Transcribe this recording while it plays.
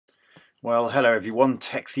Well, hello everyone,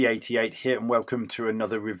 Texie88 here and welcome to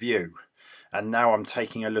another review. And now I'm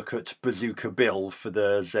taking a look at Bazooka Bill for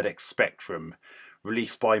the ZX Spectrum,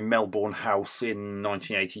 released by Melbourne House in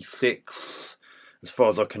 1986. As far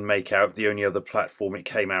as I can make out, the only other platform it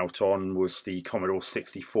came out on was the Commodore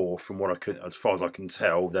 64. From what I could, as far as I can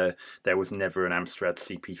tell, there was never an Amstrad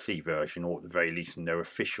CPC version, or at the very least no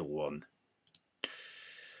official one.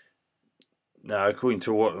 Now, according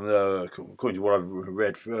to what I've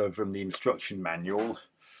read from the instruction manual,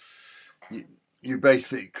 you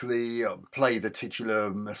basically play the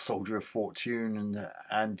titular soldier of fortune,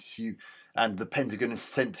 and the Pentagon has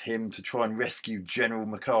sent him to try and rescue General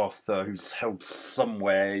MacArthur, who's held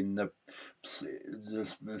somewhere in the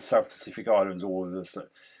South Pacific Islands, or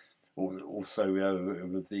also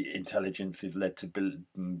the intelligence is led to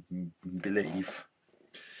believe.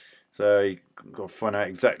 So you've got to find out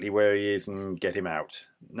exactly where he is and get him out.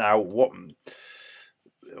 Now,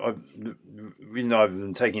 the reason I've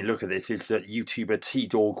been taking a look at this is that YouTuber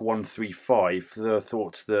TDog135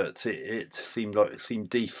 thought that it seemed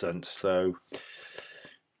decent, so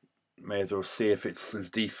may as well see if it's as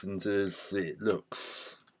decent as it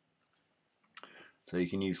looks. So you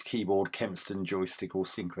can use keyboard, Kempston joystick, or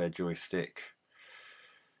Sinclair joystick.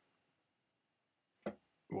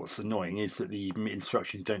 What's annoying is that the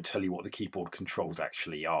instructions don't tell you what the keyboard controls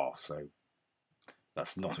actually are, so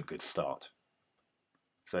that's not a good start.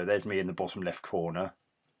 So there's me in the bottom left corner,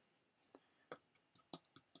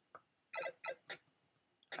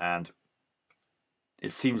 and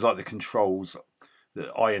it seems like the controls, the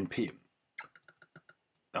I and P,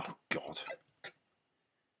 oh god,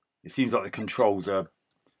 it seems like the controls are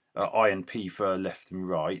I and P for left and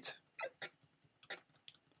right,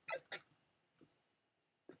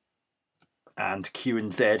 and Q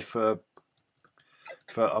and Z for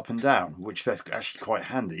up and down, which that's actually quite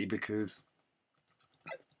handy because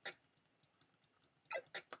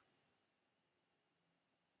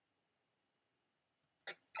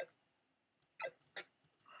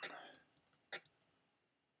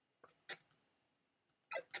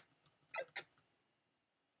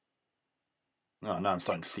oh, now I'm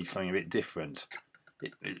starting to see something a bit different.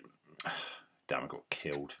 Damn, I got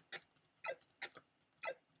killed.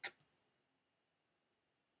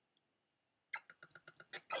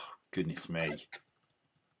 Goodness me.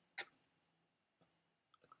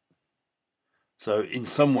 So in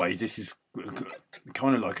some ways this is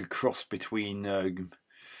kind of like a cross between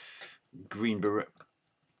Green Beret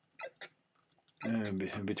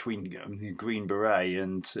Green Beret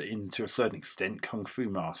and to a certain extent Kung Fu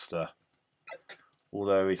Master,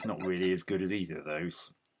 although it's not really as good as either of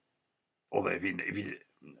those. Although I mean,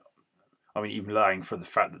 even allowing for the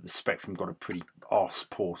fact that the Spectrum got a pretty arse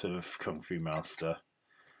port of Kung Fu Master,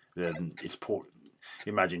 its port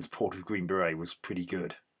of Green Beret was pretty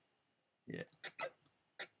good. Yeah.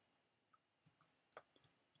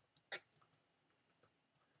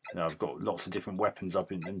 Now I've got lots of different weapons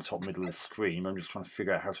up in the top middle of the screen. I'm just trying to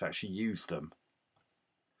figure out how to actually use them.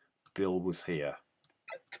 Bill was here.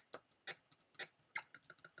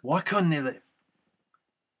 Why couldn't they?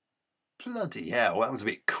 Bloody hell, that was a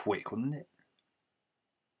bit quick, wasn't it?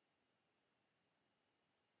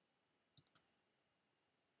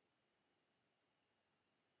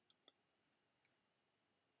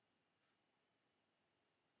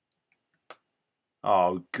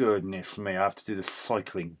 Oh, goodness me, I have to do the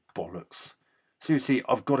cycling bollocks. Seriously,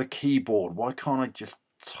 I've got a keyboard. Why can't I just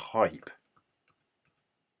type?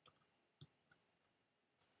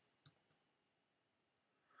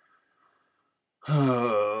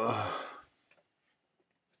 The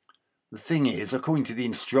thing is, according to the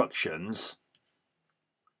instructions,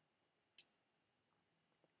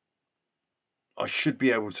 I should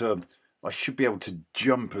be able to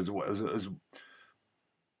jump as well as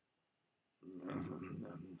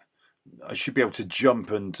I should be able to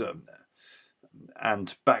jump and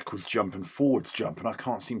backwards jump and forwards jump, and I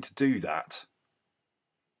can't seem to do that.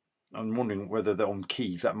 I'm wondering whether they're on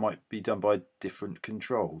keys that might be done by different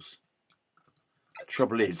controls.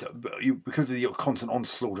 Trouble is, because of the constant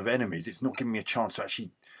onslaught of enemies, it's not giving me a chance to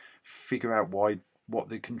actually figure out what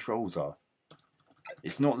the controls are.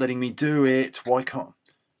 It's not letting me do it. Why can't?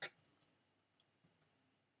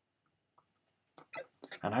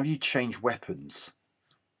 And how do you change weapons?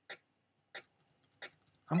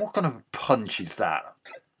 And what kind of punch is that?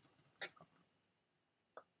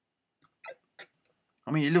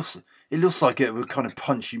 I mean, it looks like a kind of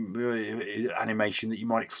punchy animation that you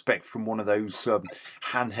might expect from one of those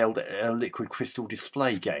handheld liquid crystal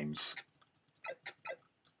display games.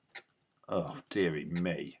 Oh, dearie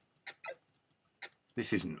me.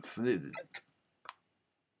 This isn't...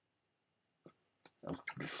 Oh,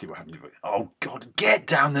 let's see what happens. Oh God, get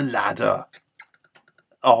down the ladder!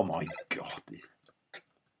 Oh my God.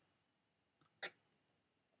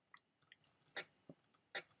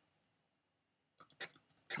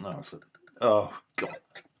 No, oh God.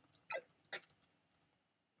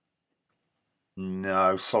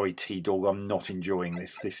 No, sorry, T-Dog, I'm not enjoying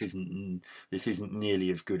this. This isn't nearly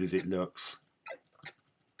as good as it looks.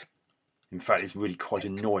 In fact, it's really quite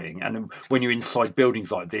annoying. And when you're inside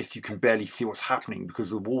buildings like this, you can barely see what's happening because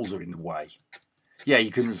the walls are in the way. Yeah,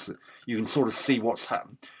 you can sort of see what's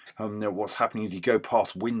happening as you go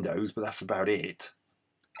past windows, but that's about it.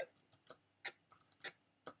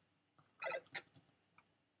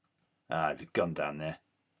 Ah, there's a gun down there.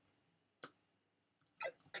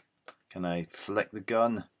 Can I select the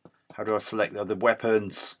gun? How do I select the other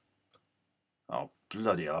weapons? Oh,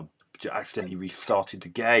 bloody hell, I accidentally restarted the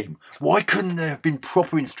game. Why couldn't there have been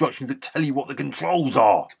proper instructions that tell you what the controls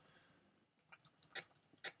are?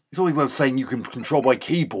 It's all well saying you can control by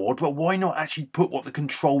keyboard, but why not actually put what the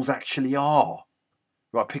controls actually are?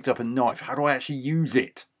 Right, I picked up a knife. How do I actually use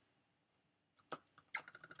it?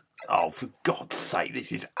 Oh, for God's sake,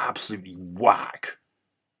 this is absolutely whack.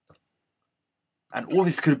 And all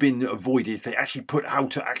this could have been avoided if they actually put how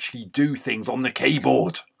to actually do things on the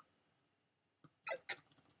keyboard.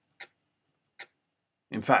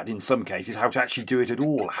 In fact, in some cases, how to actually do it at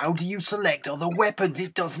all. How do you select other weapons?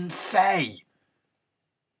 It doesn't say.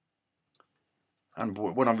 And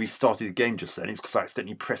when I restarted the game just then, it's because I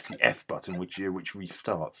accidentally pressed the F button, which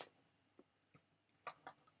restarts.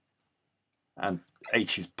 And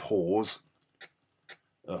H is pause.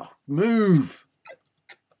 Ugh, move!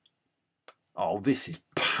 Oh, this is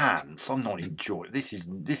pants. I'm not enjoying this.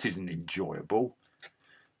 This isn't enjoyable.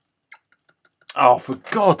 Oh, for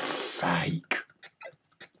God's sake!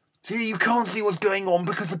 See, you can't see what's going on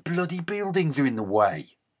because the bloody buildings are in the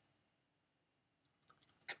way.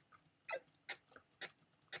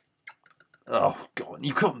 Oh God!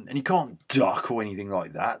 You can't duck or anything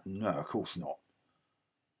like that. No, of course not.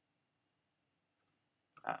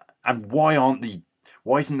 And why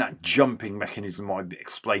isn't that jumping mechanism I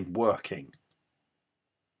explained working?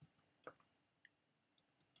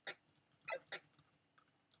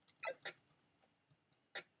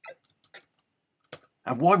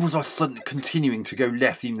 And why was I suddenly continuing to go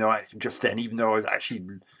left even though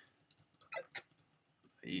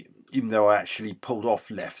I actually pulled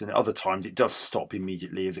off left, and other times it does stop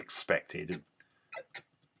immediately as expected.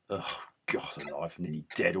 Oh God alive, I'm nearly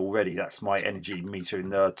dead already. That's my energy meter in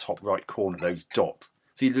the top right corner, those dots.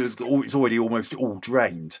 See, it's already almost all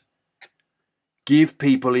drained. Give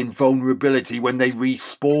people invulnerability when they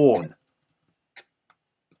respawn.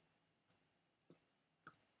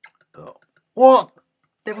 Oh. What?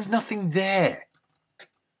 There was nothing there.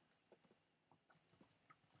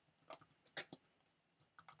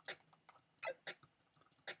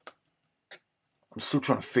 I'm still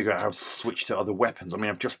trying to figure out how to switch to other weapons. I mean,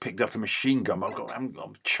 I've just picked up a machine gun. I'm a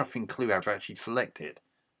chuffing clue how to actually select it.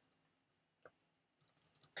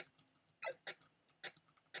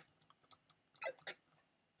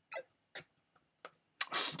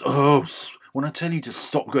 Oh, when I tell you to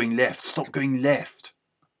stop going left, stop going left.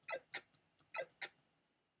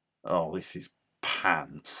 Oh, this is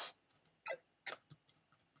pants.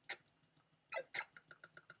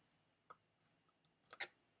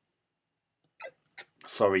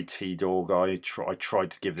 Sorry, T-Dog. I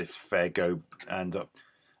tried to give this a fair go, and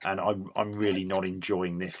I'm really not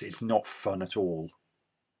enjoying this. It's not fun at all.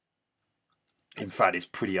 In fact, it's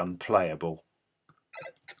pretty unplayable.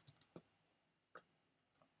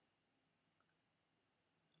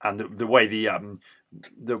 And the way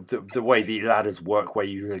the way the ladders work, where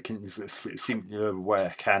you can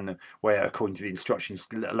where according to the instructions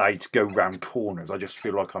allow you to go round corners, I just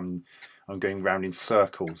feel like I'm going round in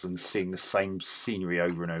circles and seeing the same scenery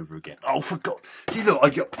over and over again. Oh, for God! See, look,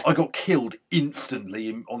 I got killed instantly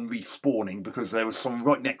on respawning because there was someone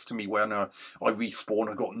right next to me when I respawned.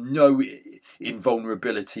 I got no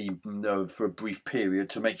invulnerability for a brief period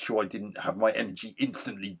to make sure I didn't have my energy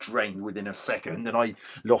instantly drained within a second, and I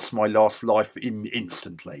lost my last life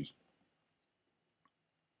instantly.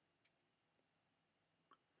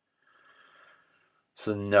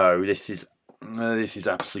 So no, this is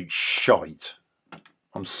absolute shite.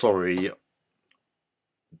 I'm sorry.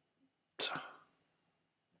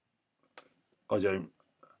 I don't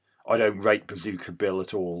rate Bazooka Bill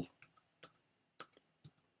at all.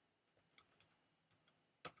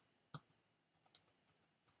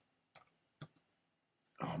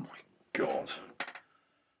 Oh my God.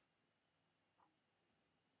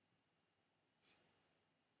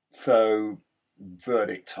 So,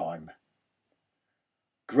 verdict time.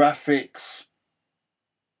 Graphics,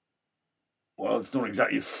 well, it's not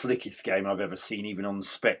exactly the slickest game I've ever seen, even on the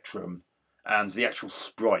Spectrum, and the actual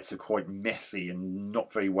sprites are quite messy and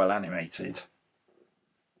not very well animated.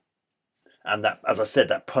 And that, as I said,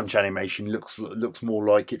 that punch animation looks more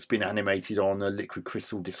like it's been animated on a liquid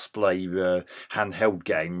crystal display handheld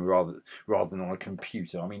game rather than on a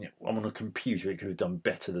computer. I mean, on a computer it could have done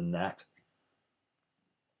better than that.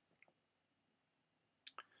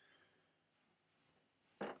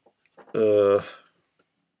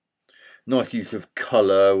 Nice use of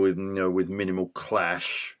colour with with minimal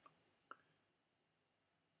clash.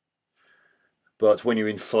 But when you're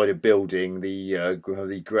inside a building, the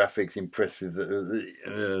graphics impressive.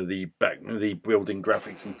 The building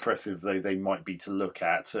graphics impressive though they might be to look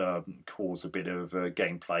at, cause a bit of a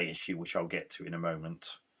gameplay issue, which I'll get to in a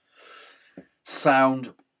moment.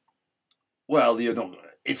 Sound, well, you're not.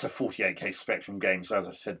 It's a 48K Spectrum game, so as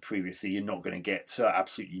I said previously, you're not going to get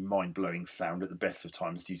absolutely mind-blowing sound at the best of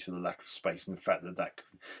times due to the lack of space and the fact that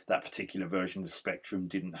that particular version of the Spectrum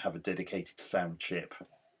didn't have a dedicated sound chip.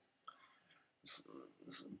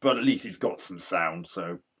 But at least it's got some sound.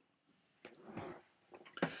 So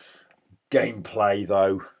gameplay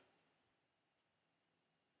though,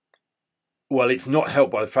 well, it's not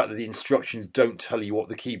helped by the fact that the instructions don't tell you what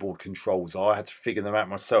the keyboard controls are. I had to figure them out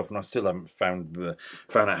myself, and I still haven't found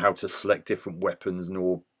out how to select different weapons,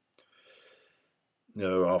 nor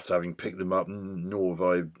after having picked them up, nor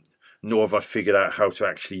have I figured out how to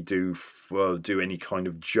actually do any kind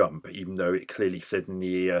of jump, even though it clearly says in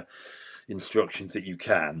the instructions that you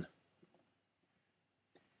can.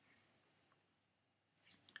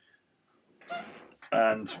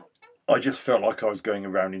 And I just felt like I was going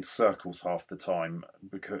around in circles half the time,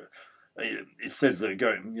 because it says that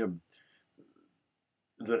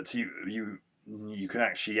that you can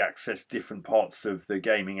actually access different parts of the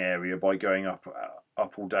gaming area by going up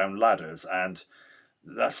or down ladders, and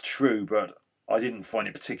that's true, but I didn't find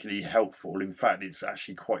it particularly helpful. In fact, it's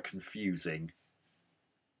actually quite confusing.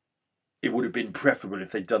 It would have been preferable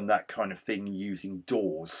if they'd done that kind of thing using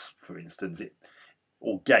doors, for instance,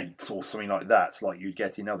 or gates or something like that, like you'd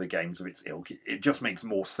get in other games of its ilk. It just makes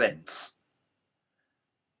more sense.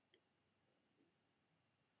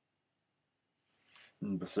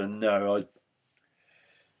 So no,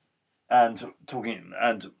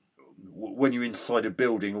 when you're inside a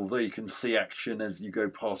building, although you can see action as you go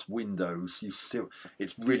past windows,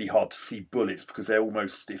 it's really hard to see bullets because they're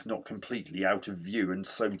almost, if not completely, out of view, and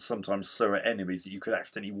sometimes so are enemies that you could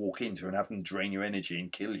accidentally walk into and have them drain your energy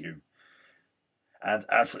and kill you. And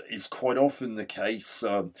as is quite often the case,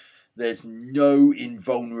 there's no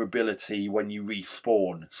invulnerability when you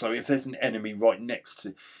respawn. So if there's an enemy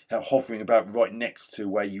hovering about right next to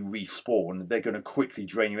where you respawn, they're going to quickly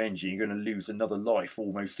drain your energy. You're going to lose another life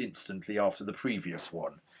almost instantly after the previous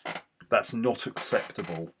one. That's not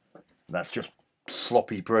acceptable. That's just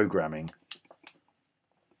sloppy programming.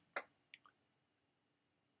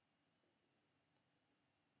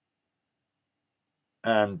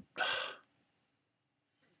 And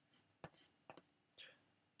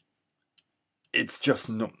it's just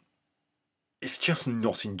not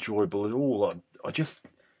enjoyable at all. I just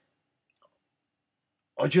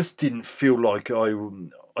didn't feel like I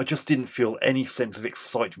just didn't feel any sense of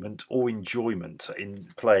excitement or enjoyment in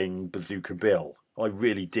playing Bazooka Bill. I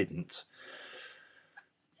really didn't.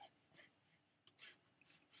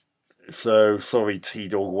 So sorry,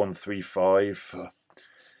 T-Dog135.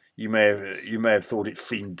 You may have thought it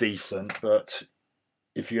seemed decent, but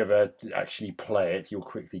if you ever actually play it, you'll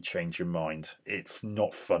quickly change your mind. It's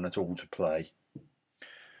not fun at all to play.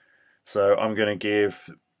 So I'm going to give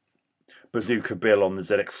Bazooka Bill on the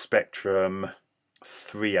ZX Spectrum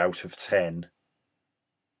 3 out of 10.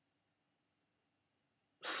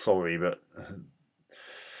 Sorry,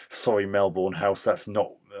 Melbourne House, that's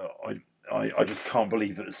not... I just can't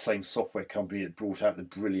believe that the same software company that brought out the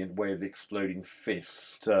brilliant Way of the Exploding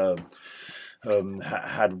Fist had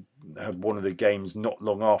one of the games not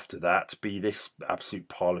long after that be this absolute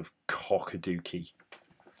pile of cockadookie.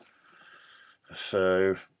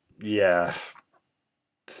 So yeah,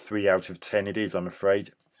 3 out of 10 it is, I'm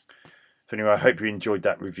afraid. So anyway, I hope you enjoyed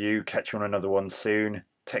that review. Catch you on another one soon.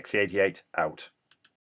 Texie88 out.